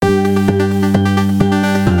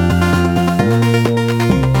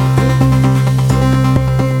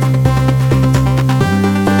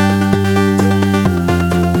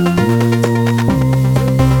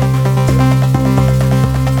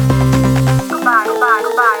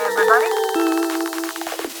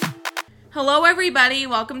Hello, everybody.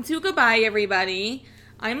 Welcome to Goodbye, everybody.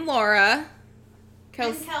 I'm Laura.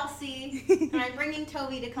 I'm Kelsey, and I'm bringing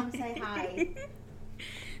Toby to come say hi.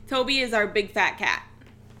 Toby is our big fat cat.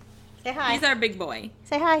 Say hi. He's our big boy.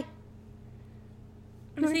 Say hi.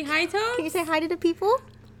 Say hi, Toby. Can you say hi to the people?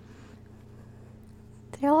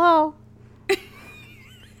 Say hello.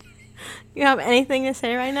 You have anything to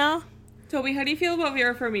say right now? Toby, how do you feel about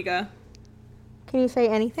Vera Farmiga? Can you say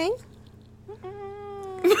anything?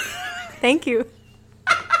 Thank you.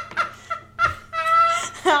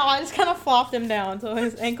 I just kind of flopped him down, so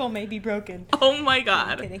his ankle may be broken. Oh my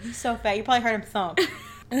god. I'm kidding. He's so fat. You probably heard him thump.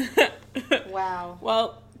 Wow.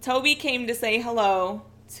 Well, Toby came to say hello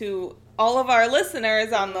to all of our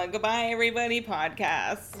listeners on the Goodbye Everybody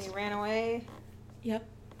podcast. And he ran away. Yep.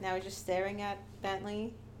 Now he's just staring at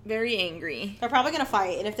Bentley. Very angry. They're probably going to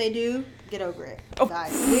fight, and if they do, get over it. Oh.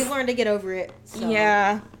 Guys, we've learned to get over it. So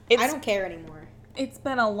Yeah. I don't care anymore. It's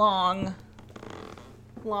been a long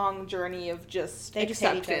journey of just They just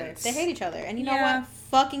hate each other. acceptance. They hate each other. And you know Yeah. what?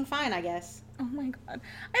 Fucking fine, I guess. Oh my god.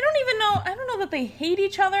 I don't know that they hate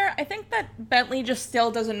each other. I think that Bentley just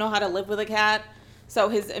still doesn't know how to live with a cat. So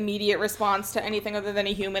his immediate response to anything other than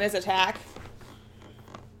a human is attack.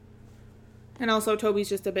 And also Toby's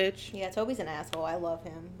just a bitch. Yeah, Toby's an asshole. I love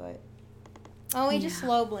him, but... Oh, he just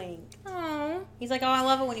slow blinked. Oh. He's like, oh, I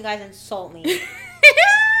love it when you guys insult me.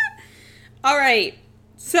 All right.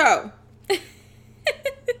 So,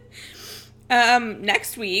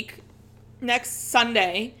 next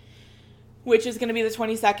Sunday, which is going to be the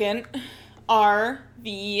 22nd, are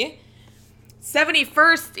the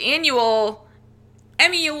 71st annual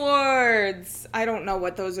Emmy Awards. I don't know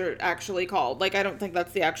what those are actually called. Like, I don't think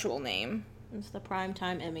that's the actual name. It's the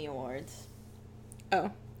Primetime Emmy Awards. Oh,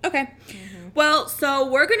 okay. Mm-hmm. Well, so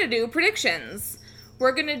we're going to do predictions.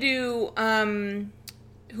 We're going to do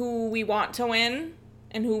who we want to win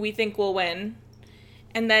and who we think will win.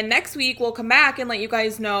 And then next week we'll come back and let you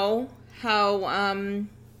guys know how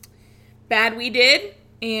bad we did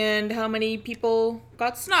and how many people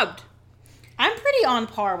got snubbed. I'm pretty on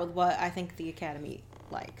par with what I think the Academy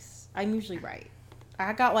likes. I'm usually right.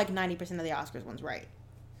 I got like 90% of the Oscars ones right.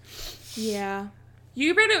 Yeah.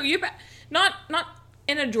 You're better, not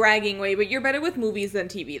in a dragging way, but you're better with movies than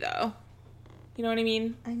TV though. You know what I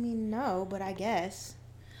mean? I mean, no, but I guess.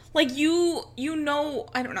 Like, you know,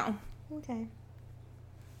 I don't know. Okay.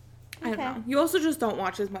 I don't know. You also just don't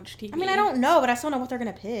watch as much TV. I mean, I don't know, but I still know what they're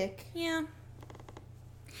going to pick. Yeah.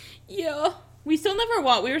 Yeah. We still never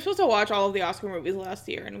watched. We were supposed to watch all of the Oscar movies last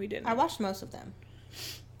year, and we didn't. I watched most of them.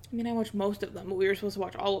 I mean, I watched most of them, but we were supposed to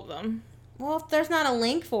watch all of them. Well, if there's not a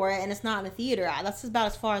link for it and it's not in the theater, that's about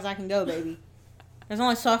as far as I can go, baby. There's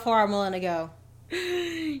only so far I'm willing to go.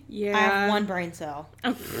 Yeah. I have one brain cell.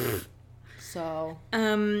 So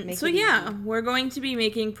yeah, we're going to be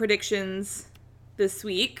making predictions this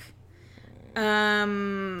week.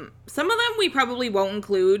 Some of them we probably won't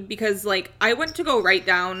include because, like, I went to go write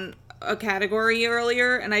down a category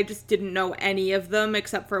earlier and I just didn't know any of them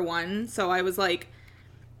except for one. So I was like,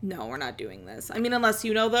 no, we're not doing this. I mean, unless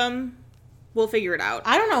you know them, we'll figure it out.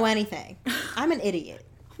 I don't know anything. I'm an idiot.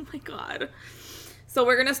 Oh my god. So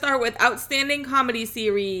we're going to start with Outstanding Comedy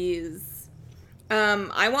Series.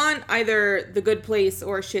 I want either The Good Place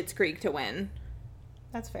or Schitt's Creek to win.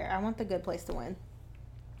 That's fair. I want The Good Place to win.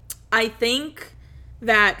 I think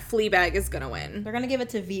that Fleabag is going to win. They're going to give it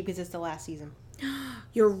to Veep because it's the last season.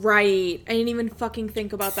 You're right. I didn't even fucking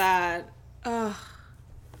think about that. Ugh.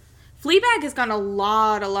 Fleabag has gotten a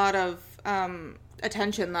lot of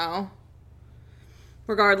attention, though.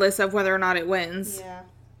 Regardless of whether or not it wins. Yeah.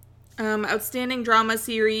 Outstanding Drama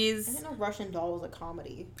Series. I didn't know Russian Doll was a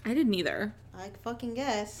comedy. I didn't either. I fucking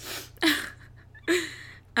guess.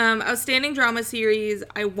 Outstanding Drama Series.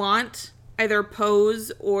 I want either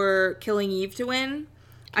Pose or Killing Eve to win.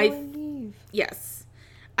 Killing Eve. Yes.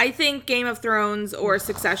 I think Game of Thrones or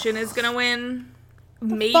Succession is going to win.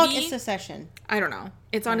 Maybe. Fuck is Succession? I don't know.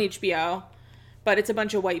 It's on HBO. But it's a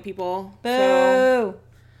bunch of white people. Boo! So.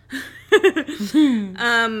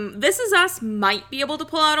 This Is Us might be able to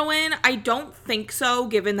pull out a win. I don't think so,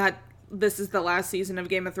 given that this is the last season of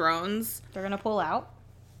Game of Thrones. They're gonna pull out?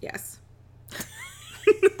 Yes.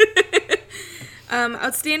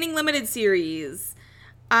 Outstanding Limited Series.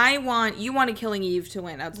 You wanted Killing Eve to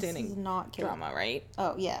win Outstanding This is not Drama, right?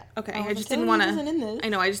 Oh, yeah. Okay, I just didn't want to... I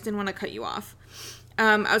know, I just didn't want to cut you off.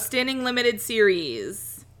 Outstanding Limited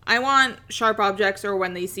Series. I want Sharp Objects or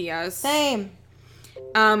When They See Us. Same.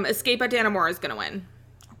 Escape at Dannemora is going to win.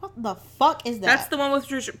 What the fuck is that? That's the one with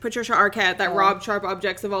Patricia Arquette that robbed Sharp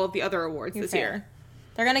Objects of all of the other awards this year.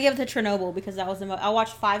 They're going to give it to Chernobyl because that was I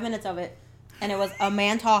watched 5 minutes of it. and it was a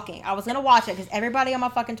man talking. I was gonna watch it because everybody on my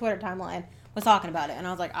fucking Twitter timeline was talking about it, and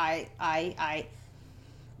I was like, I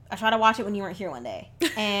tried to watch it when you weren't here one day,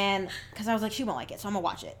 and because I was like, she won't like it, so I'm gonna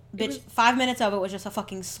watch it. Bitch, 5 minutes of it was just a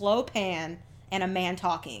fucking slow pan and a man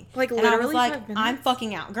talking. Like, and I was literally like, 5 minutes? I'm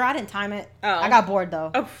fucking out. Girl, I didn't time it. Oh. I got bored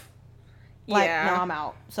though. Oh. Like, Yeah. no, I'm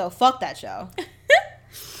out. So fuck that show.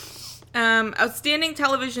 Outstanding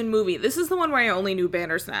television movie. This is the one where I only knew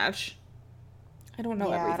Bandersnatch. I don't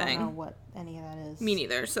know everything. I don't know what any of that is. Me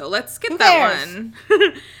neither. So let's skip Who that cares?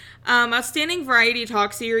 one. Outstanding variety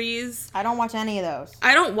talk series. I don't watch any of those.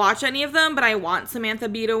 I don't watch any of them, but I want Samantha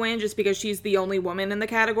Bee to win just because she's the only woman in the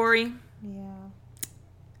category.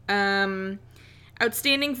 Yeah.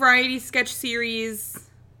 Outstanding variety sketch series.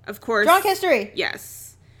 Of course. Drunk History.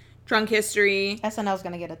 Yes. Drunk History. SNL's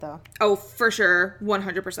gonna get it though. Oh, for sure.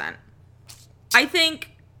 100%. I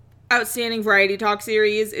think Outstanding Variety Talk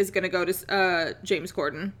Series is going to go to James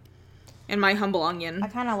Corden. In my humble onion. I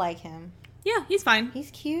kind of like him. Yeah, he's fine.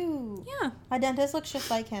 He's cute. Yeah. My dentist looks just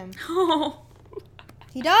like him. Oh.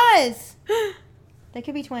 He does. They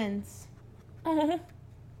could be twins. Oh.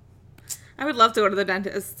 I would love to go to the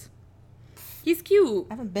dentist. He's cute.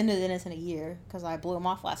 I haven't been to the dentist in a year because I blew him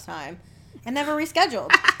off last time and never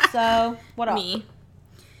rescheduled. So, what up? Me.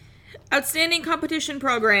 Outstanding Competition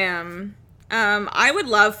Program. I would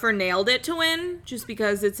love for Nailed It to win, just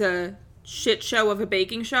because it's a shit show of a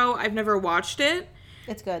baking show. I've never watched it,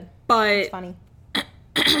 It's good. but... It's funny.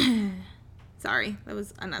 Sorry, that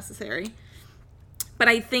was unnecessary. But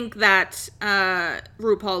I think that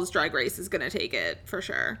RuPaul's Drag Race is going to take it, for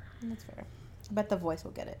sure. That's fair. I bet The Voice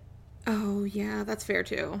will get it. Oh, yeah, that's fair,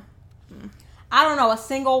 too. I don't know a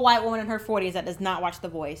single white woman in her 40s that does not watch The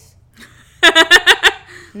Voice.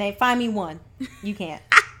 Nate, find me one. You can't.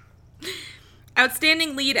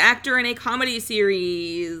 Outstanding Lead Actor in a Comedy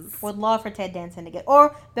Series. Would love for Ted Danson to get,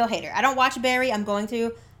 or Bill Hader. I don't watch Barry. I'm going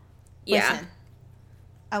to. Yeah. Listen,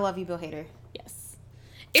 I love you, Bill Hader. Yes.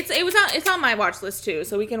 It's on my watch list, too,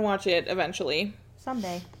 so we can watch it eventually.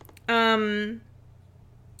 Someday.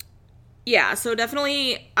 Yeah, so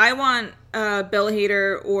definitely I want Bill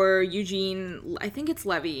Hader or Eugene, I think it's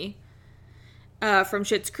Levy, from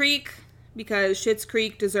Schitt's Creek, because Schitt's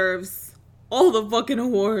Creek deserves all the fucking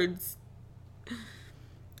awards.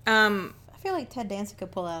 I feel like Ted Danson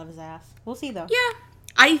could pull it out of his ass. We'll see, though. Yeah.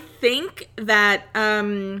 I think that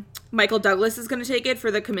Michael Douglas is going to take it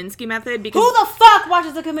for the Kaminsky Method, because Who the fuck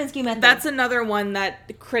watches the Kaminsky Method? that's another one that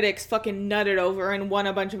the critics fucking nutted over and won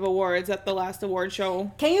a bunch of awards at the last award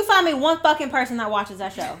show. Can you find me one fucking person that watches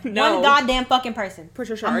that show? No. One goddamn fucking person.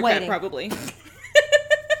 Patricia I'm Arquette, waiting. probably.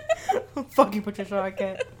 Fuck you, Patricia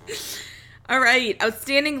Arquette. All right,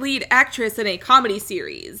 Outstanding Lead Actress in a Comedy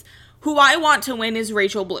Series. Who I want to win is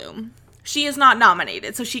Rachel Bloom. She is not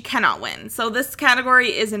nominated, so she cannot win. So this category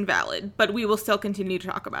is invalid, but we will still continue to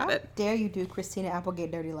talk about How it. dare you do Christina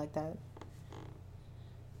Applegate dirty like that?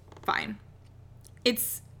 Fine.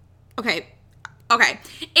 It's... Okay. Okay.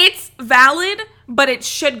 It's valid, but it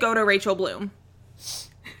should go to Rachel Bloom.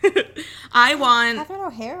 I want... Catherine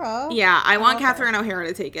O'Hara. Yeah, I want okay. Catherine O'Hara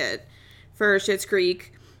to take it for Schitt's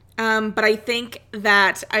Creek. But I think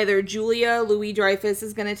that either Julia Louis-Dreyfus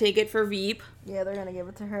is going to take it for Veep, Yeah, they're gonna give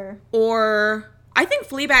it to her. or I think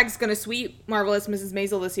Fleabag's going to sweep Marvelous Mrs.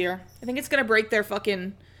 Maisel this year. I think it's going to break their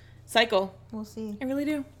fucking cycle. We'll see. I really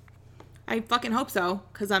do. I fucking hope so,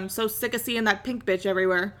 because I'm so sick of seeing that pink bitch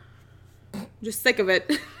everywhere. I'm just sick of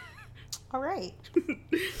it. All right.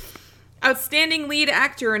 Outstanding Lead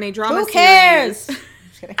Actor in a Drama Who cares? Series.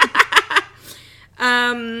 Just kidding.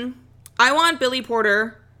 I want Billy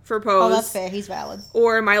Porter for Pose. Oh, that's fair. He's valid.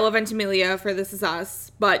 Or Milo Ventimiglia for This Is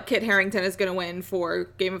Us, but Kit Harington is going to win for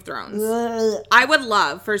Game of Thrones. Ugh. I would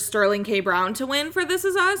love for Sterling K. Brown to win for This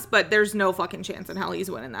Is Us, but there's no fucking chance in hell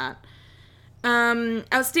he's winning that.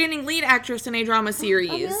 Outstanding Lead Actress in a Drama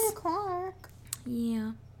Series. Amelia Clark.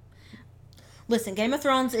 Yeah. Listen, Game of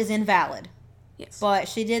Thrones is invalid, Yes. but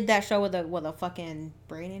she did that show with a fucking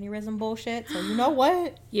brain aneurysm bullshit. So you know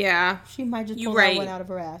what? Yeah. She might just You pull right. that one out of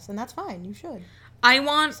her ass, and that's fine. You should. I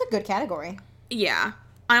want... It's a good category. Yeah.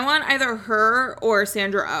 I want either her or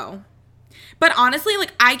Sandra Oh. But honestly,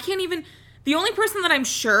 like, I can't even... The only person that I'm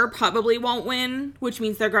sure probably won't win, which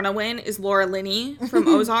means they're gonna win, is Laura Linney from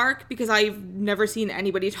Ozark, because I've never seen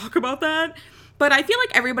anybody talk about that. But I feel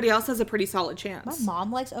like everybody else has a pretty solid My chance.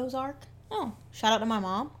 mom likes Ozark. Oh. Shout out to my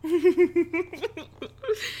mom.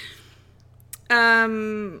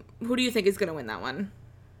 Who do you think is gonna win that one?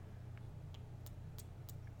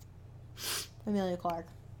 Amelia Clark.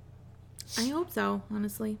 I hope so,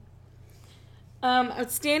 honestly.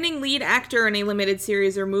 Outstanding Lead Actor in a Limited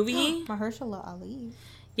Series or Movie. Mahershala Ali.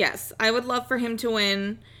 Yes, I would love for him to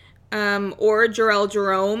win. or Jarrell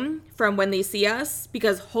Jerome from When They See Us,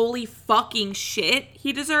 because holy fucking shit,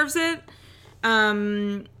 he deserves it.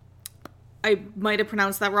 I might have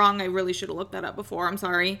pronounced that wrong. I really should have looked that up before. I'm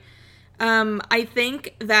sorry. I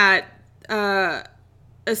think that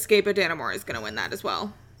Escape of Dannemora is going to win that as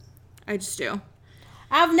well. I just do.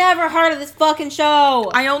 I've never heard of this fucking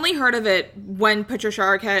show. I only heard of it when Patricia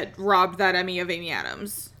Arquette robbed that Emmy of Amy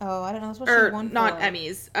Adams. Oh, I don't know. That's what Or she won not for.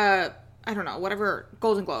 Emmys. I don't know. Whatever.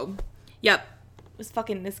 Golden Globe. Yep. It was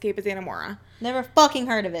fucking Escape of Dannemora. Never fucking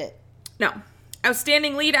heard of it. No.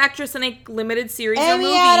 Outstanding lead actress in a limited series or Amy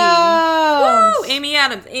movie. Adams! Woo! Amy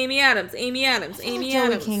Adams. Amy Adams. Amy Adams. Amy Joey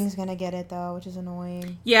Adams. King's gonna get it though, which is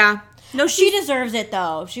annoying. Yeah. No, She deserves it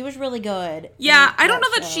though. She was really good. Yeah, in I don't know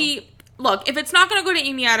that show. she... Look, if it's not going to go to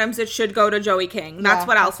Amy Adams, it should go to Joey King. That's Yeah,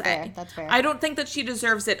 what I'll that's say. fair, that's fair. I don't think that she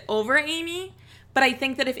deserves it over Amy, but I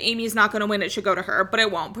think that if Amy's not going to win, it should go to her. But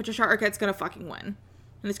it won't. Patricia Arquette's going to fucking win.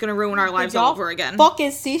 And it's going to ruin our lives all over again.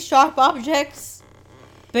 Fucking see sharp objects.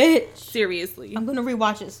 Bitch. Seriously. I'm gonna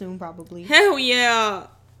rewatch it soon probably. Hell yeah.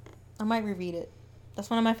 I might reread it. That's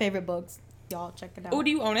one of my favorite books. Y'all check it out. Oh, do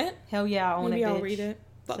you own it? Hell yeah, I own Maybe it, bitch. I'll read it.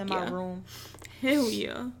 It's in my room. Hell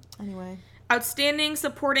yeah. Anyway. Outstanding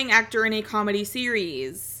supporting actor in a comedy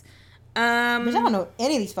series. Bitch, I don't know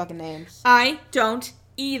any of these fucking names. I don't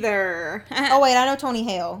either. Oh wait, I know Tony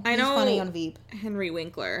Hale. I He's know funny on Veep. Henry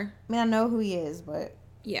Winkler. I mean, I know who he is, but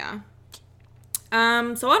Yeah. So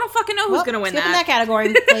I don't fucking know who's well, gonna win skipping that. that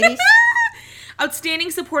category, ladies.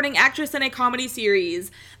 Outstanding supporting actress in a comedy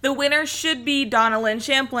series. The winner should be Donna Lynn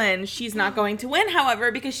Champlin. She's not going to win,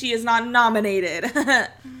 however, because she is not nominated.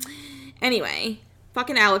 Anyway,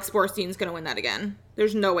 fucking Alex Borstein's gonna win that again.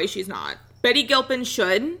 There's no way she's not. Betty Gilpin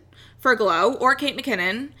should for Glow, or Kate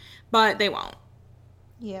McKinnon, but they won't.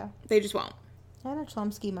 Yeah, They just won't. Anna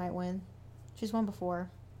Chlumsky might win. She's won before.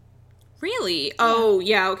 Really? Oh,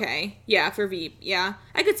 yeah, okay. Yeah, for Veep. Yeah,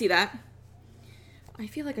 I could see that. I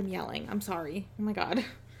feel like I'm yelling. I'm sorry. Oh my god.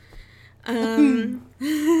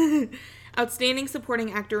 Outstanding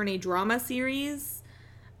supporting actor in a drama series.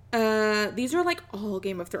 These are like all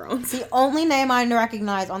Game of Thrones. The only name I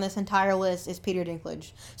recognize on this entire list is Peter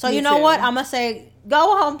Dinklage. So Me you know too. what? I'm gonna say,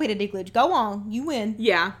 go on, Peter Dinklage. Go on. You win.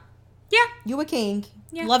 Yeah. Yeah. You a king.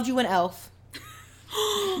 Yeah. Loved you an elf.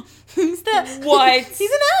 He's the What?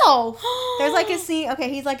 He's an elf. There's like a scene. Okay,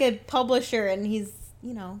 he's like a publisher, and he's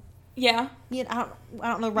Yeah. I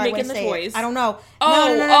don't know the right way Making to this say voice. it. I don't know.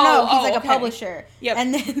 Oh, No. He's oh, like okay. a publisher. Yep.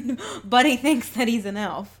 And then Buddy thinks that he's an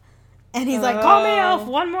elf, and he's like, Oh. "Call me elf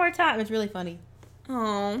one more time." It's really funny.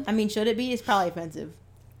 Oh. I mean, should it be? It's probably offensive,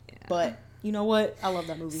 but you know what? I love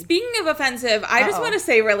that movie. Speaking of offensive, I just Uh-oh. want to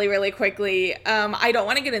say really, really quickly, I don't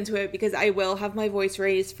want to get into it because I will have my voice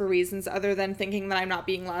raised for reasons other than thinking that I'm not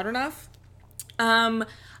being loud enough.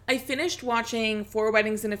 I finished watching 4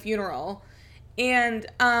 Weddings and a Funeral, and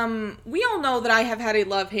we all know that I have had a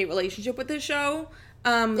love-hate relationship with this show.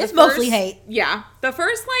 It's mostly hate. Yeah. The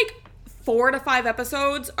first, 4 to 5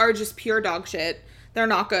 episodes are just pure dog shit. They're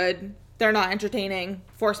not good. They're not entertaining.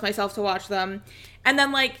 Force myself to watch them. And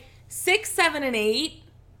then, 6, 7, and 8,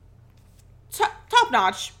 top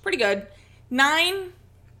notch. Pretty good. 9,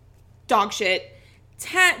 dog shit.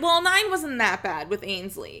 10, 9 wasn't that bad with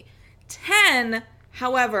Ainsley. 10,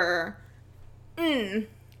 however, ugh.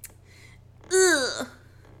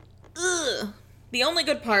 The only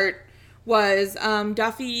good part was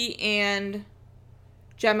Duffy and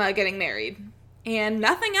Gemma getting married. And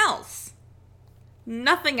nothing else.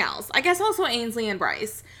 Nothing else. I guess also Ainsley and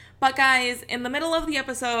Bryce. But guys, in the middle of the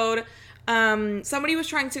episode, somebody was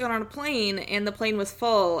trying to get on a plane and the plane was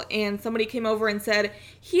full, and somebody came over and said,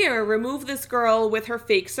 "Here, remove this girl with her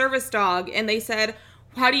fake service dog." And they said,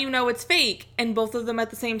 "How do you know it's fake?" And both of them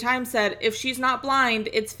at the same time said, "If she's not blind,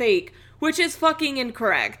 it's fake," which is fucking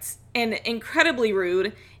incorrect and incredibly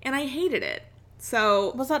rude, and I hated it.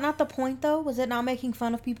 So, Was that not the point, though? Was it not making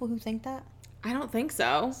fun of people who think that? I don't think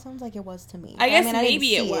so. Sounds like it was to me. I guess mean, I didn't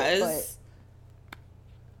maybe it see was.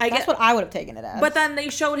 but that's what I would have taken it as. But then they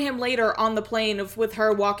showed him later on the plane with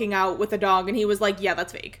her walking out with a dog, and he was like, "Yeah,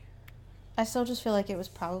 that's fake." I still just feel like it was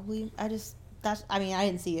probably. I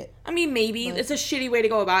didn't see it. I mean, maybe But- it's a shitty way to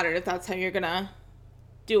go about it if that's how you're gonna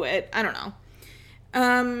do it. I don't know.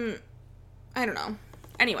 I don't know.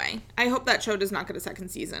 Anyway, I hope that show does not get a second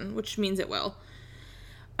season, which means it will.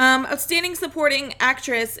 Outstanding supporting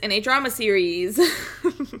actress in a drama series.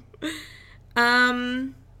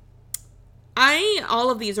 All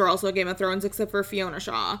of these are also Game of Thrones except for Fiona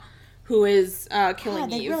Shaw, who is killing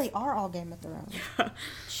God, they Eve. really are all Game of Thrones.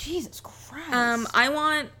 Jesus Christ.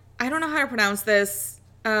 I don't know how to pronounce this.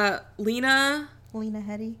 Lena Lena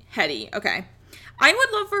Headey. Headey. Okay. I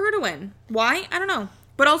would love for her to win. Why? I don't know.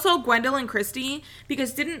 But also Gwendolyn Christie,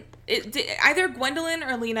 because either Gwendolyn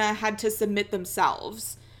or Lena had to submit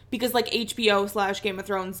themselves. Because, like, HBO / Game of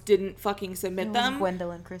Thrones didn't fucking submit them.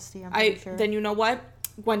 Gwendolyn Christie, I'm pretty sure. Then you know what?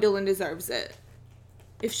 Gwendolyn deserves it.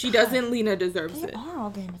 If she doesn't, Lena deserves it. They are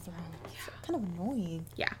all Game of Thrones. Kind of annoying.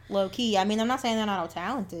 Yeah. Low key. I mean, I'm not saying they're not all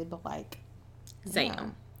talented, but, like... Same. Yeah.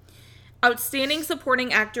 Outstanding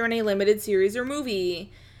supporting actor in a limited series or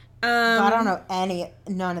movie. God, I don't know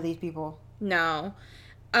none of these people. No.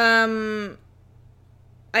 I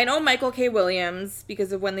know Michael K. Williams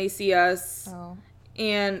because of When They See Us. Oh.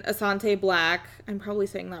 And Asante Black. I'm probably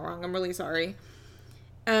saying that wrong. I'm really sorry.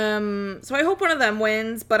 So I hope one of them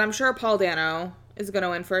wins, but I'm sure Paul Dano is going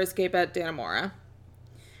to win for Escape at Dannemora.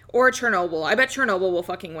 Or Chernobyl. I bet Chernobyl will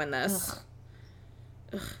fucking win this.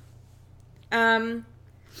 Ugh.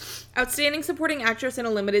 Outstanding supporting actress in a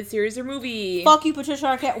limited series or movie. Fuck you, Patricia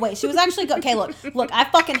Arquette. Wait, she was actually good. Okay, look, I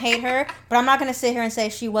fucking hate her, but I'm not gonna sit here and say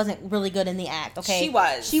she wasn't really good in the act. Okay,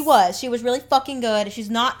 She was really fucking good. She's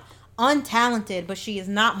not untalented, but she is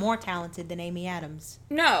not more talented than Amy Adams.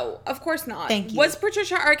 No, of course not. Thank you. Was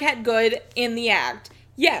Patricia Arquette good in the act?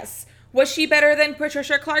 Yes. Was she better than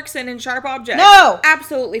Patricia Clarkson in Sharp Objects? No!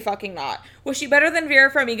 Absolutely fucking not. Was she better than Vera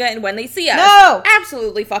Farmiga in When They See Us? No!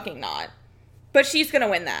 Absolutely fucking not. But she's gonna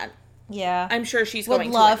win that. Yeah. I'm sure she's going to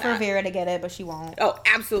win Would love that. for Vera to get it, but she won't. Oh,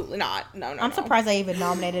 absolutely not. No. I'm surprised I even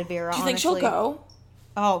nominated Vera, Do you honestly. think she'll go?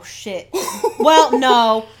 Oh, shit. Well,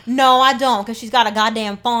 no. No, I don't, because she's got a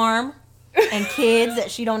goddamn farm and kids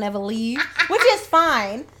that she don't ever leave, which is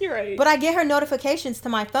fine. You're right. But I get her notifications to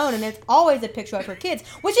my phone, and it's always a picture of her kids,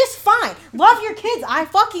 which is fine. Love your kids, I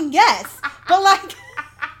fucking guess. But, like,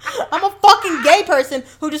 I'm a fucking gay person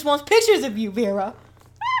who just wants pictures of you, Vera.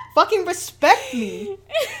 Fucking respect me.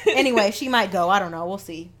 Anyway, she might go. I don't know. We'll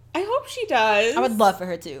see. I hope she does. I would love for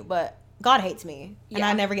her to, but God hates me. And Yeah.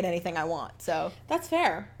 I never get anything I want, so. That's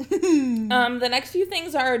fair. The next few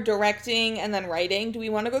things are directing and then writing. Do we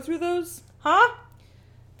want to go through those? Huh?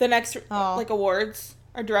 The next, awards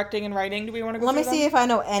are directing and writing. Do we want to go Let through me see them? if I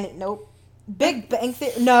know any. Nope. Big Bang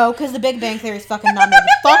Theory. No, because the Big Bang Theory is fucking nominated.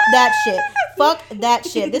 Fuck that shit. Fuck that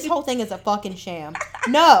shit. This whole thing is a fucking sham.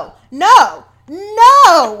 No. No.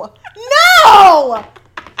 No! No! No!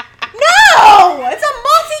 It's a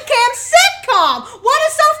multicam sitcom! What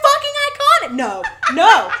is so fucking iconic? No.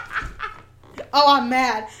 No. Oh, I'm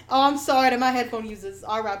mad. Oh, I'm sorry to my headphone users.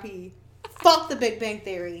 R.I.P. Fuck the Big Bang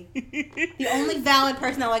Theory. The only valid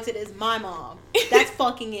person that likes it is my mom. That's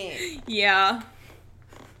fucking it. Yeah.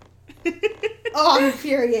 Oh, I'm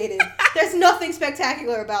infuriated. There's nothing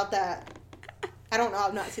spectacular about that. I don't know.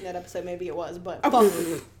 I've not seen that episode. Maybe it was, but fuck.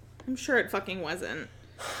 I'm sure it fucking wasn't.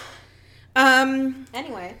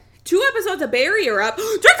 Anyway. 2 episodes of Barry are up.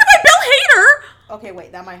 Directed by Bill Hader! Okay,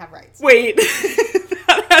 wait. That might have rights. Wait.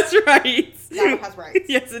 That has rights. That has rights.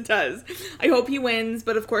 Yes, it does. I hope he wins,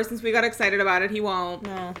 but of course, since we got excited about it, he won't.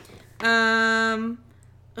 No.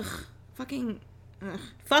 Fucking... Ugh.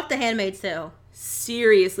 Fuck The Handmaid's Tale.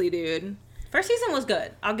 Seriously, dude. First season was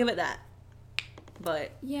good. I'll give it that.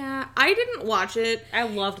 But Yeah, I didn't watch it. I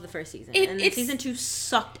loved the first season. And season 2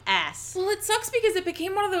 sucked ass. Well, it sucks because it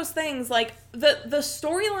became one of those things, like, the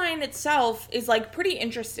storyline itself is, like, pretty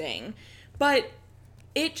interesting, but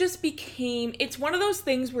it just became, it's one of those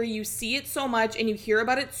things where you see it so much and you hear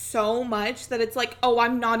about it so much that it's like, oh,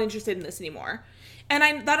 I'm not interested in this anymore.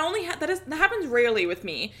 And that happens rarely with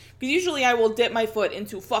me, because usually I will dip my foot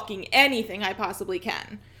into fucking anything I possibly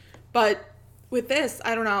can. But with this,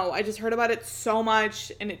 I don't know, I just heard about it so much,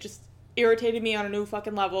 and it just irritated me on a new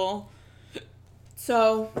fucking level.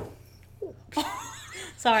 So...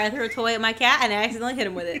 Sorry, I threw a toy at my cat and I accidentally hit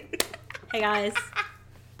him with it. Hey, guys.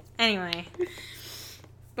 Anyway.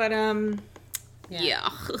 But, yeah.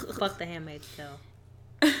 Fuck The Handmaid's Tale.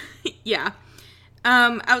 Yeah.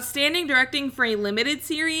 Outstanding directing for a limited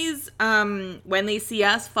series, When They See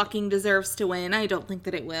Us fucking deserves to win. I don't think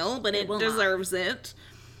that it will, but it deserves it.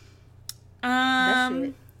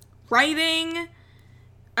 Writing,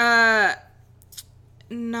 not,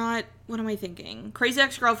 what am I thinking? Crazy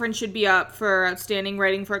Ex-Girlfriend should be up for outstanding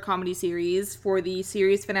writing for a comedy series for the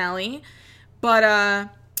series finale, but,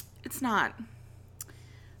 it's not.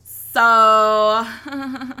 So,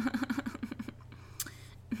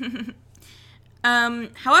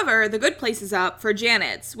 however, The Good Place is up for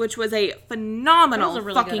Janet's, which was a phenomenal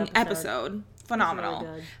really fucking good episode. Phenomenal.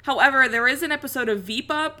 Really good. However, there is an episode of Veep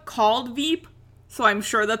up called Veep, so I'm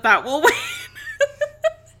sure that will win.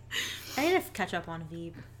 I need to catch up on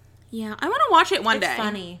Veep. Yeah, I want to watch it one day. It's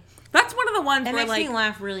funny. That's one of the ones It where, makes like, me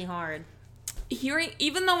laugh really hard.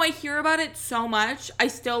 even though I hear about it so much, I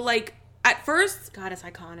still, like, at first, God, it's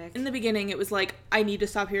iconic. in the beginning, it was like, I need to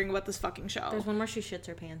stop hearing about this fucking show. There's one where she shits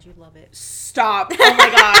her pants. You'd love it. Stop. Oh my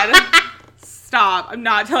god. Stop. I'm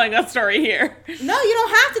not telling that story here. No, you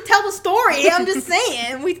don't have to tell the story. I'm just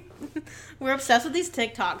saying. We're obsessed with these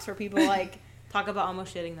TikToks where people, like, talk about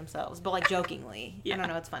almost shitting themselves, but, like, jokingly. Yeah. I don't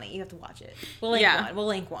know. It's funny. You have to watch it. We'll link one. We'll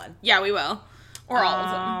link one. Yeah, we will. Or all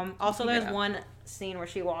of them. Also, there's one scene where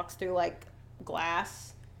she walks through, like,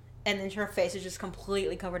 glass, and then her face is just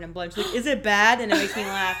completely covered in blood. She's like, is it bad? And it makes me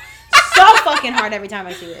laugh so fucking hard every time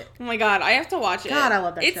I see it. Oh my god, I have to watch it. God, I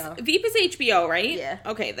love that show. Veep is HBO, right? Yeah.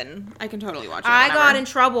 Okay, then I can totally watch it. I whenever. got in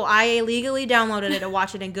trouble. I illegally downloaded it to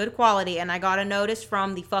watch it in good quality, and I got a notice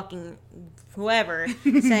from the fucking whoever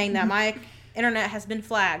saying that my internet has been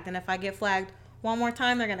flagged, and if I get flagged one more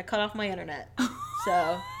time, they're gonna cut off my internet.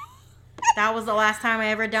 So that was the last time I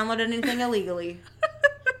ever downloaded anything illegally.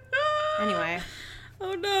 Anyway.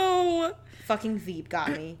 Oh no. Fucking Veep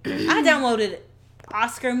got me. I downloaded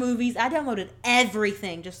Oscar movies. I downloaded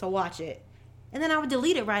everything just to watch it. And then I would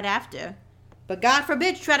delete it right after. But God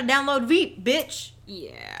forbid you try to download Veep, bitch.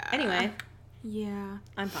 Yeah. Anyway. Yeah.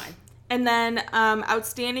 I'm fine. And then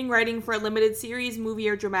outstanding writing for a limited series, movie,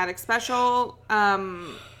 or dramatic special.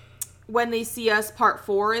 When They See Us Part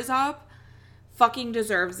 4 is up. Fucking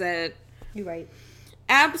deserves it. You're right.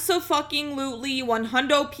 Abso-fucking-lutely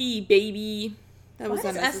 100p, baby. That was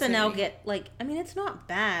Why does unnecessary. SNL get, like, I mean, it's not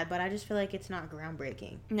bad, but I just feel like it's not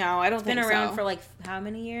groundbreaking. No, I don't It's think been around so. for, like, how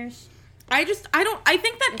many years? I think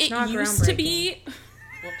that It's not it used to be,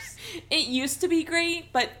 Whoops. it used to be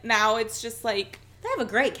great, but now it's just like, They have a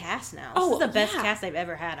great cast now. This Oh, is the best yeah. cast they've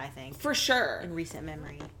ever had, I think, for sure. in recent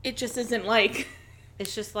memory. It just isn't like,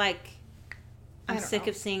 It's just like, I'm I don't sick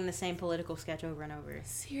know. of seeing the same political sketch over and over.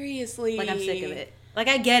 seriously. Like, I'm sick of it. Like,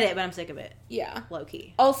 I get it, but I'm sick of it. Yeah. Low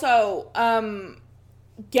key. Also,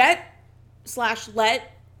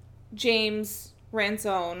 let James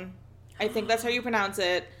Ransone, I think that's how you pronounce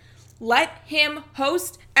it, let him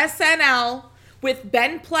host SNL with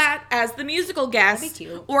Ben Platt as the musical guest, That'd be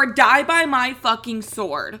cute. or die by my fucking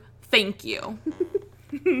sword. Thank you.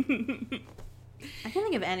 I can't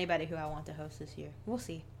think of anybody who I want to host this year. We'll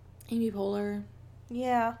see. Amy Poehler.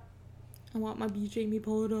 Yeah. I want my beach Amy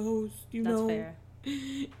Poehler to host. You That's know. fair.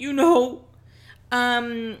 You know.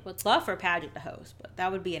 Would love for Paget to host, but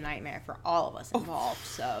that would be a nightmare for all of us involved.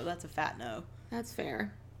 So that's a fat no. That's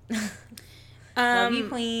fair. Love you,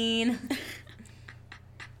 Queen.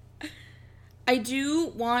 I do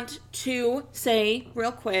want to say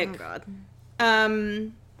real quick. Oh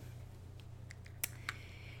God.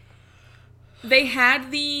 They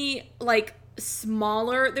had the like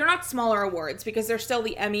smaller. They're not smaller awards because they're still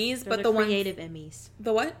the Emmys, but the creative Emmys.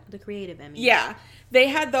 The what? The creative Emmys. Yeah, they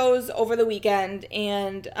had those over the weekend,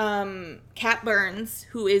 and Kat Burns,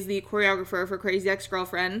 who is the choreographer for Crazy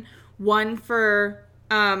Ex-Girlfriend, won for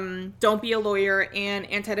Don't Be a Lawyer and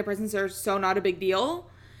Antidepressants Are So Not a Big Deal,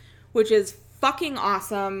 which is fucking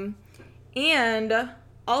awesome. And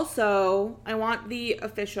also, I want the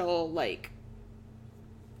official like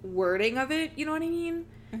wording of it. You know what I mean?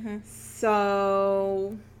 Mm-hmm.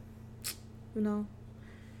 So, you know.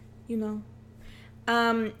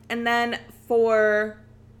 And then for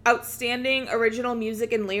outstanding original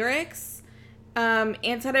music and lyrics,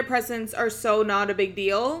 Antidepressants Are So Not a Big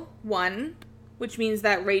Deal won, which means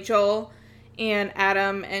that Rachel and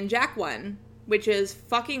Adam and Jack won, which is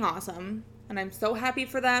fucking awesome. And I'm so happy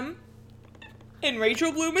for them. And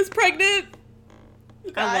Rachel Bloom is pregnant.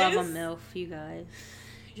 You I guys. love a MILF, you guys.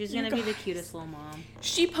 She's You gonna be the guys. cutest little mom.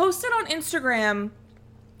 She posted on Instagram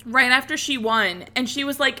right after she won, and she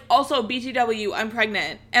was like, also, BTW, I'm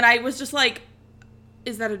pregnant. And I was just like,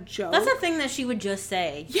 is that a joke? That's a thing that she would just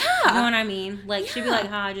say. Yeah. You know what I mean? Like, she'd be Yeah. like,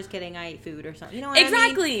 "Ha, just kidding, I ate food," or something. You know what I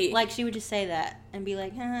Exactly. mean? Like, she would just say that and be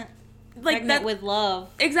like, "Huh, like pregnant that with love."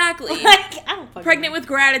 Exactly. Like, I don't fucking Pregnant know. with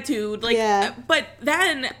gratitude. Like, Yeah. But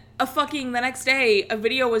then the next day, a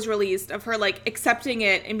video was released of her, like, accepting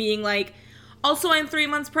it and being like, also, I'm 3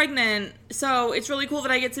 months pregnant, so it's really cool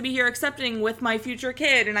that I get to be here accepting with my future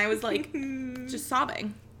kid. And I was like, just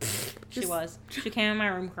sobbing. She was. She came in my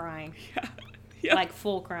room crying. Yeah. Like,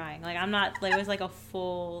 full crying. Like, I'm not, like, it was like a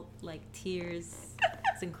full, like, tears.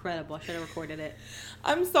 It's incredible. I should have recorded it.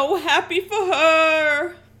 I'm so happy for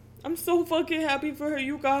her. I'm so fucking happy for her,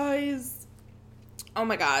 you guys. Oh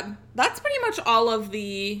my god. That's pretty much all of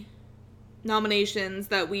the nominations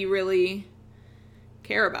that we really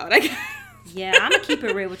care about, I guess. Yeah, I'm gonna keep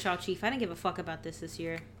it real with y'all, Chief. I didn't give a fuck about this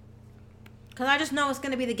year. Because I just know it's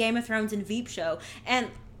gonna be the Game of Thrones and Veep show. And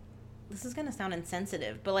this is gonna sound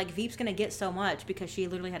insensitive, but, like, Veep's gonna get so much because she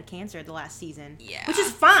literally had cancer the last season. Yeah. Which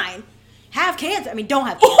is fine. Have cancer. I mean, don't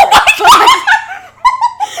have cancer.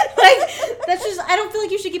 Like, that's just, I don't feel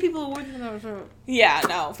like you should give people awards for that. Yeah,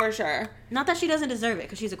 no, for sure. Not that she doesn't deserve it,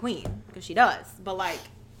 because she's a queen. Because she does. But, like,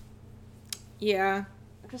 Yeah.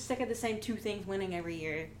 I'm just sick of the same 2 things winning every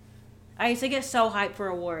year. I used to get so hyped for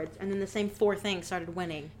awards, and then the same 4 things started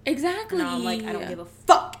winning. Exactly. And now I'm like, I don't give a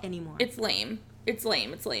fuck anymore. It's lame. It's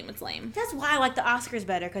lame. It's lame. It's lame. That's why I like the Oscars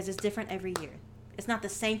better, because it's different every year. It's not the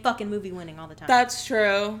same fucking movie winning all the time. That's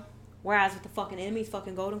true. Whereas with the fucking Emmys,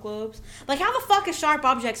 fucking Golden Globes. Like, how the fuck is Sharp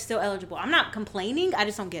Objects still eligible? I'm not complaining, I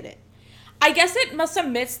just don't get it. I guess it must have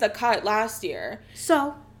missed the cut last year.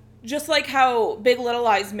 So? Just like how Big Little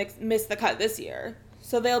Lies missed the cut this year.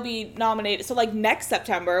 So they'll be nominated. So, like, next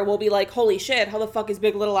September, we'll be like, holy shit, how the fuck is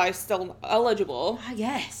Big Little Lies still eligible? I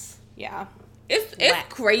guess. Yeah. It's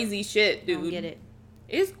crazy shit, dude. I don't get it.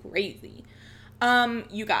 It's crazy.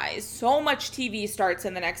 You guys, so much TV starts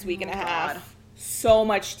in the next week and a half. God. So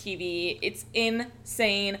much TV. It's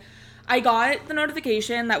insane. I got the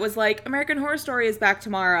notification that was like, American Horror Story is back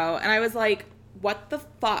tomorrow. And I was like, what the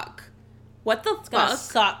fuck? What the It's gonna fuck?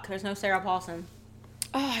 suck. There's no Sarah Paulson.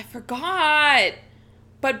 Oh, I forgot.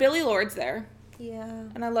 But Billy Lord's there. Yeah.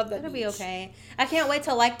 And I love that. It'll be beach. okay. I can't wait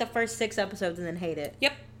to like the first 6 episodes and then hate it.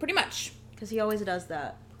 Yep, pretty much. Because he always does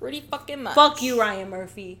that. Pretty fucking much. Fuck you, Ryan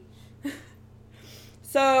Murphy.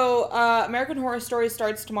 So, American Horror Story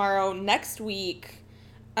starts tomorrow. Next week,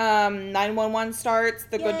 911 starts.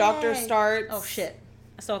 The Good Doctor Yay. starts. Oh, shit.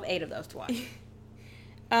 I still have 8 of those to watch.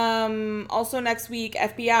 Also next week,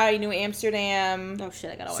 FBI, New Amsterdam. Oh,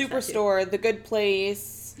 shit. I gotta watch that, too. Superstore, The Good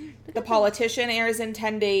Place. The Politician airs in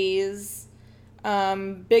 10 days.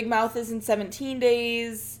 Big Mouth is in 17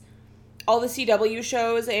 days. All the CW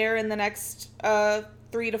shows air in the next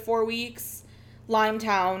 3 to 4 weeks.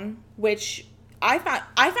 Limetown, which I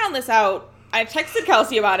found this out. I texted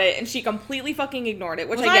Kelsey about it, and she completely fucking ignored it,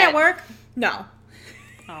 which Was I I get. at work? No.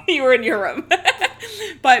 Oh. You were in your room.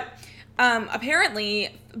 But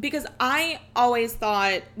apparently, because I always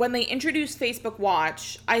thought when they introduced Facebook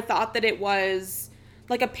Watch, I thought that it was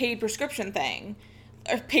like a paid prescription thing.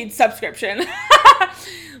 Or paid subscription.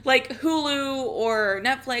 Like Hulu or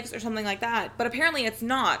Netflix or something like that. But apparently it's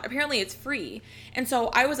not. Apparently it's free. And so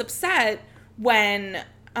I was upset when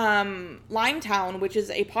Limetown, which is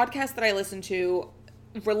a podcast that I listen to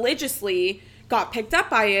religiously, got picked up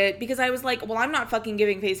by it because I was like, well, I'm not fucking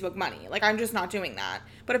giving Facebook money. Like, I'm just not doing that.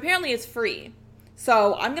 But apparently it's free.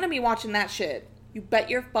 So I'm going to be watching that shit. You bet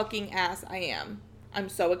your fucking ass I am. I'm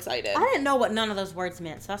so excited. I didn't know what none of those words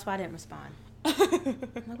meant, so that's why I didn't respond.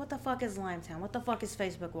 Like, what the fuck is Limetown? What the fuck is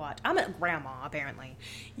Facebook Watch? I'm a grandma, apparently.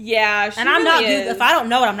 Yeah, she And I'm really not, is. if I don't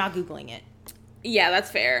know it, I'm not Googling it. Yeah,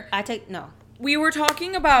 that's fair. No. We were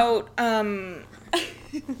talking about,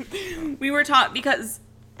 because,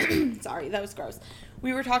 sorry, that was gross.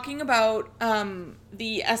 We were talking about,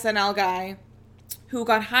 the SNL guy who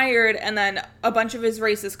got hired and then a bunch of his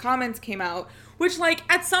racist comments came out, which, like,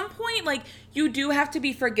 at some point, like, you do have to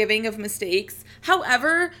be forgiving of mistakes.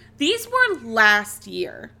 However, these were last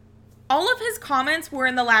year. All of his comments were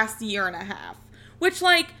in the last year and a half, which,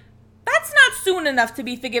 like, that's not soon enough to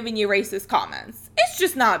be forgiving you racist comments. It's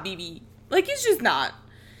just not, BB. Like, it's just not.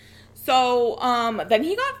 So, then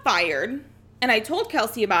he got fired, and I told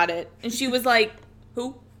Kelsey about it, and she was like,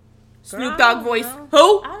 who? Snoop Dogg voice.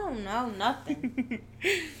 Who? I don't know nothing.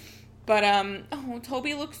 But,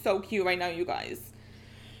 Toby looks so cute right now, you guys.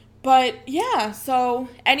 But, yeah, so,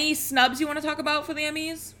 any snubs you want to talk about for the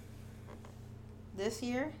Emmys? This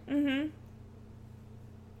year? Mm-hmm.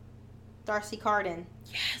 Darcy Carden.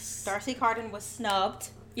 Yes. Darcy Carden was snubbed.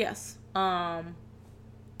 Yes.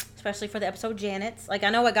 Especially for the episode Janet's. Like, I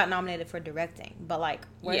know it got nominated for directing, but, like,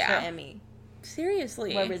 where's her Emmy?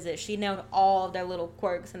 Seriously. Where was it? She nailed all of their little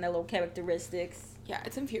quirks and their little characteristics. Yeah,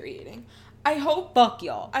 it's infuriating. I hope... Fuck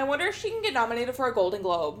y'all. I wonder if she can get nominated for a Golden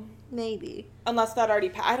Globe. Maybe. Unless that already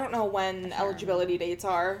passed. I don't know when eligibility dates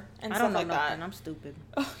are and I stuff don't know like nothing. that. I'm stupid.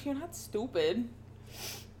 Oh, you're not stupid.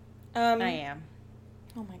 I am.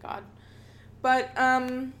 Oh my god. But,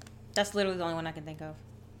 That's literally the only one I can think of.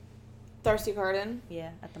 Darcy Carden.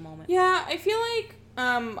 Yeah, at the moment. Yeah, I feel like,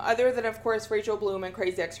 other than, of course, Rachel Bloom and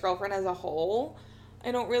Crazy Ex-Girlfriend as a whole,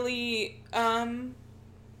 I don't really,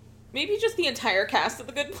 maybe just the entire cast of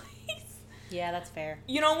The Good Place. Yeah, that's fair.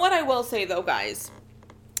 You know what I will say, though, guys?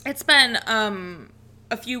 It's been,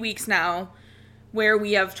 a few weeks now where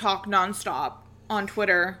we have talked nonstop on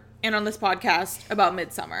Twitter and on this podcast about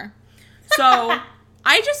Midsommar. So,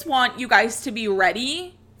 I just want you guys to be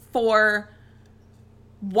ready for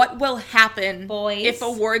what will happen Boys. if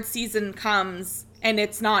award season comes and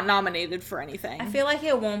it's not nominated for anything. I feel like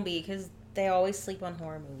it won't be because they always sleep on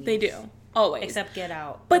horror movies. They do. Always. Except Get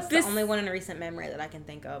Out. But That's this- the only one in recent memory that I can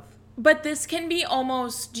think of. But this can be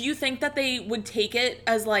almost... Do you think that they would take it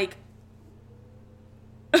as, like...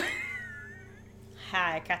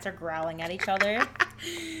 Hi, cats are growling at each other.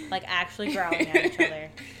 Like, actually growling at each other.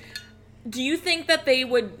 Do you think that they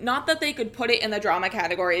would... Not that they could put it in the drama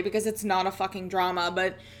category, because it's not a fucking drama,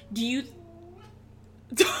 but do you...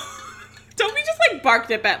 Toby just, like,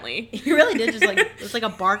 barked at Bentley. He really did just, like... It was like a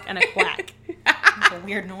bark and a quack. It's a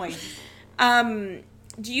weird noise.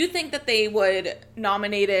 Do you think that they would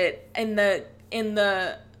nominate it in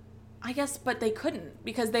the... I guess, but they couldn't,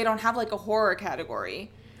 because they don't have, like, a horror category.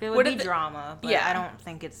 It would be drama, but yeah. I don't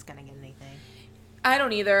think it's gonna get anything. I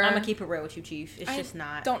don't either. I'm gonna keep it real with you, Chief. It's just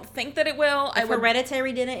not. Don't think that it will. If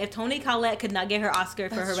Hereditary didn't, if Toni Collette could not get her Oscar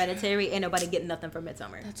for Hereditary, ain't nobody getting nothing for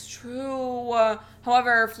Midsommar. That's true.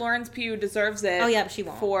 However, Florence Pugh deserves it. Oh yeah, but she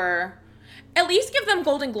won't. For at least give them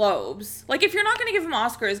Golden Globes. Like, if you're not gonna give them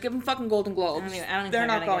Oscars, give them fucking Golden Globes. I don't think they're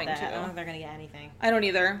not going to. I don't think they're gonna get anything. I don't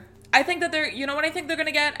either. I think that they're. You know what I think they're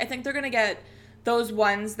gonna get? I think they're gonna get those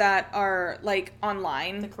ones that are, like,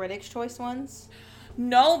 online. The Critics' Choice ones?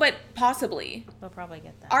 No, but possibly. They'll probably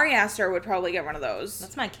get that. Ari Aster would probably get one of those.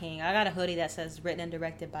 That's my king. I got a hoodie that says written and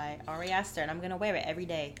directed by Ari Aster, and I'm going to wear it every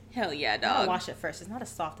day. Hell yeah, dog. I'm going to wash it first. It's not as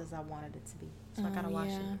soft as I wanted it to be, so I got to wash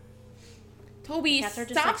it. Toby,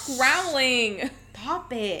 stop growling.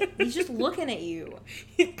 Stop it. He's just looking at you.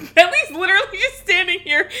 Bentley's literally just standing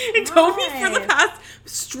here, and Toby for the past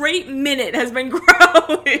straight minute has been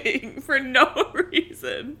growling for no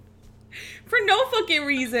reason. For no fucking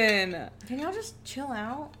reason. Can y'all just chill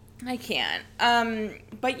out? I can't.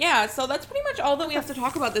 But yeah, so that's pretty much all that we have to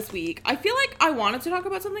talk about this week. I feel like I wanted to talk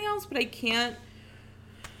about something else, but I can't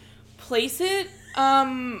place it.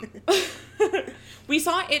 We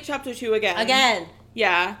saw It Chapter 2 again. Again.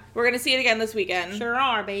 Yeah. We're going to see it again this weekend. Sure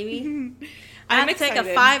are, baby. I'm excited.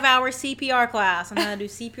 Take a 5-hour CPR class. I'm going to do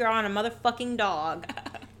CPR on a motherfucking dog.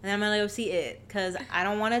 And then I'm going to go see it. Because I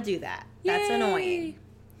don't want to do that. That's annoying.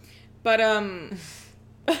 But, I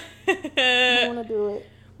don't want to do it.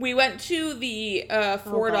 We went to the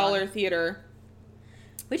 $4 theater.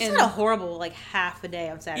 We just had a horrible, like, half a day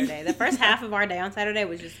on Saturday. The first half of our day on Saturday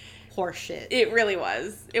was just horse shit. It really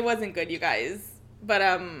was. It wasn't good, you guys.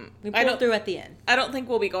 But, we pulled through at the end. I don't think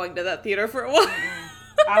we'll be going to that theater for a while.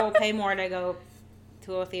 I will pay more to go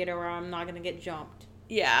to a theater where I'm not going to get jumped.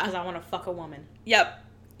 Yeah. Because I want to fuck a woman. Yep.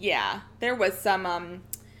 Yeah. There was some,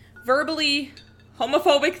 verbally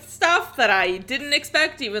homophobic stuff that I didn't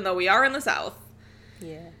expect, even though we are in the South.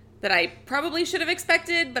 Yeah. That I probably should have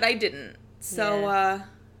expected, but I didn't. So,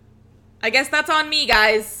 I guess that's on me,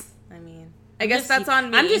 guys. I guess that's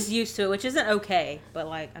on me. I'm just used to it, which isn't okay, but,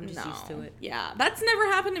 like, I'm just used to it. Yeah, that's never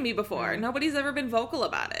happened to me before. Nobody's ever been vocal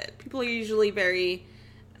about it. People are usually very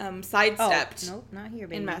sidestepped. Oh, nope, not here,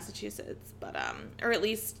 baby. In Massachusetts, but, or at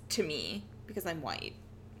least to me, because I'm white.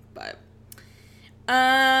 But,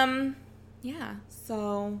 yeah,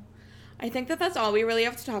 so I think that that's all we really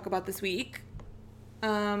have to talk about this week.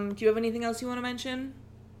 Do you have anything else you want to mention?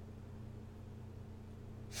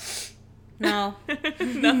 No.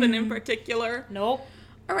 Nothing in particular? Nope.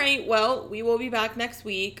 All right, well, we will be back next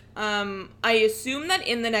week. I assume that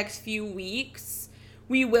in the next few weeks,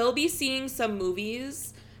 we will be seeing some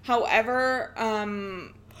movies. However,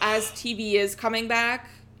 as TV is coming back,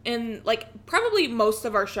 and, like, probably most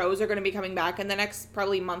of our shows are going to be coming back in the next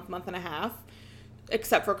probably month and a half,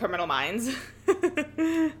 except for Criminal Minds.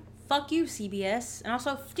 Fuck you, CBS. And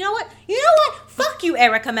also, you know what? Fuck you,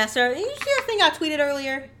 Erica Messer. Did you see the thing I tweeted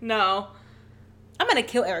earlier? No. I'm going to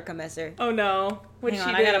kill Erica Messer. Oh, no. What'd she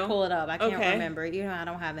do? I got to pull it up. I can't remember. You know, I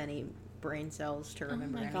don't have any brain cells to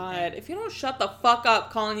remember anything. Oh, my God. If you don't shut the fuck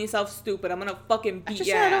up calling yourself stupid, I'm going to fucking beat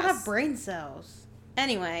your ass. I don't have brain cells.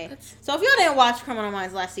 Anyway, so if y'all didn't watch Criminal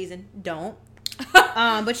Minds last season, don't.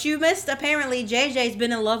 But you missed, apparently, JJ's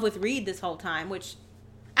been in love with Reed this whole time, which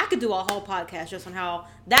I could do a whole podcast just on how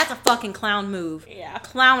that's a fucking clown move. Yeah.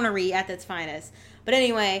 Clownery at its finest. But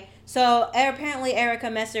anyway, so apparently Erica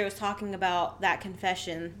Messer was talking about that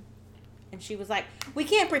confession. And she was like, we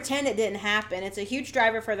can't pretend it didn't happen. It's a huge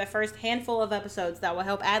driver for the first handful of episodes that will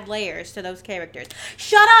help add layers to those characters.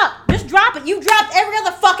 Shut up! Just drop it. You dropped every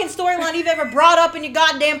other fucking storyline you've ever brought up in your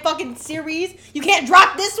goddamn fucking series. You can't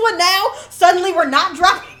drop this one now? Suddenly we're not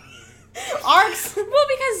dropping arcs? Well,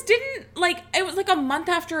 because it was like a month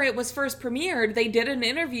after it was first premiered, they did an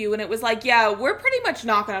interview and it was like, yeah, we're pretty much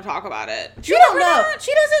not going to talk about it. She don't know. That?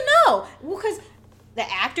 She doesn't know. Well, because the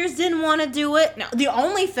actors didn't want to do it. No. The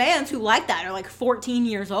only fans who like that are like 14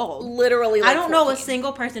 years old. Literally, like I don't know a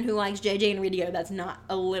single person who likes JJ and Reed that's not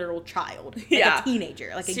a literal child. Like a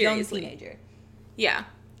teenager. Like a young teenager. Yeah.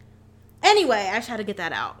 Anyway, I just had to get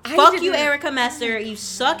that out. I Fuck you, didn't- Erica Messer. You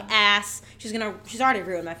suck ass. She's already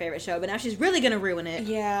ruined my favorite show, but now she's really gonna ruin it.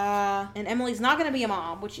 Yeah. And Emily's not gonna be a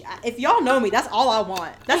mom, which, if y'all know me, that's all I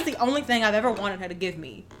want. That's the only thing I've ever wanted her to give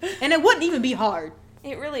me. And it wouldn't even be hard.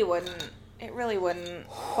 It really wouldn't. It really wouldn't.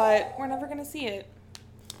 But we're never gonna see it.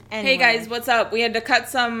 Anyway. Hey guys, what's up? We had to cut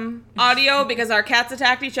some audio because our cats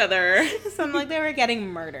attacked each other. Sounded like they were getting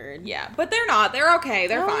murdered. Yeah, but they're not. They're okay.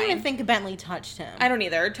 They're I don't fine. even think Bentley touched him. I don't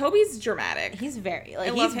either. Toby's dramatic. He's very, I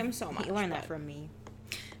love him so much, He learned that but- from me.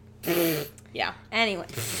 Yeah. Anyway.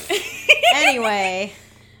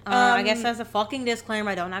 I guess as a fucking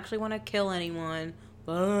disclaimer, I don't actually want to kill anyone.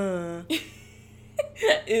 Ew.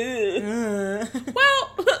 Uh.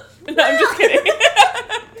 Well, no, I'm just kidding.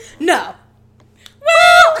 No.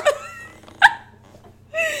 Well.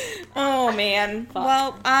 Oh man. Fuck.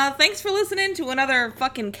 Well, thanks for listening to another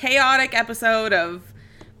fucking chaotic episode of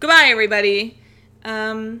Goodbye, everybody.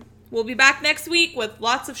 We'll be back next week with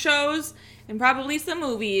lots of shows and probably some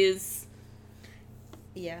movies.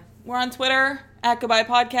 Yeah. We're on Twitter at Goodbye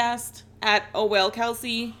Podcast, at Oh Well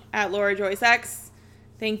Kelsey, at Laura Joyce X.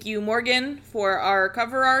 Thank you, Morgan, for our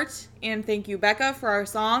cover art, and thank you, Becca, for our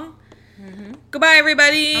song. Mm-hmm. Goodbye,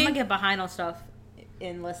 everybody. I'm gonna get behind on stuff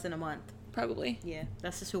in less than a month. Probably. Yeah,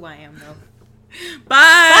 that's just who I am, though. Bye.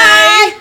 Bye.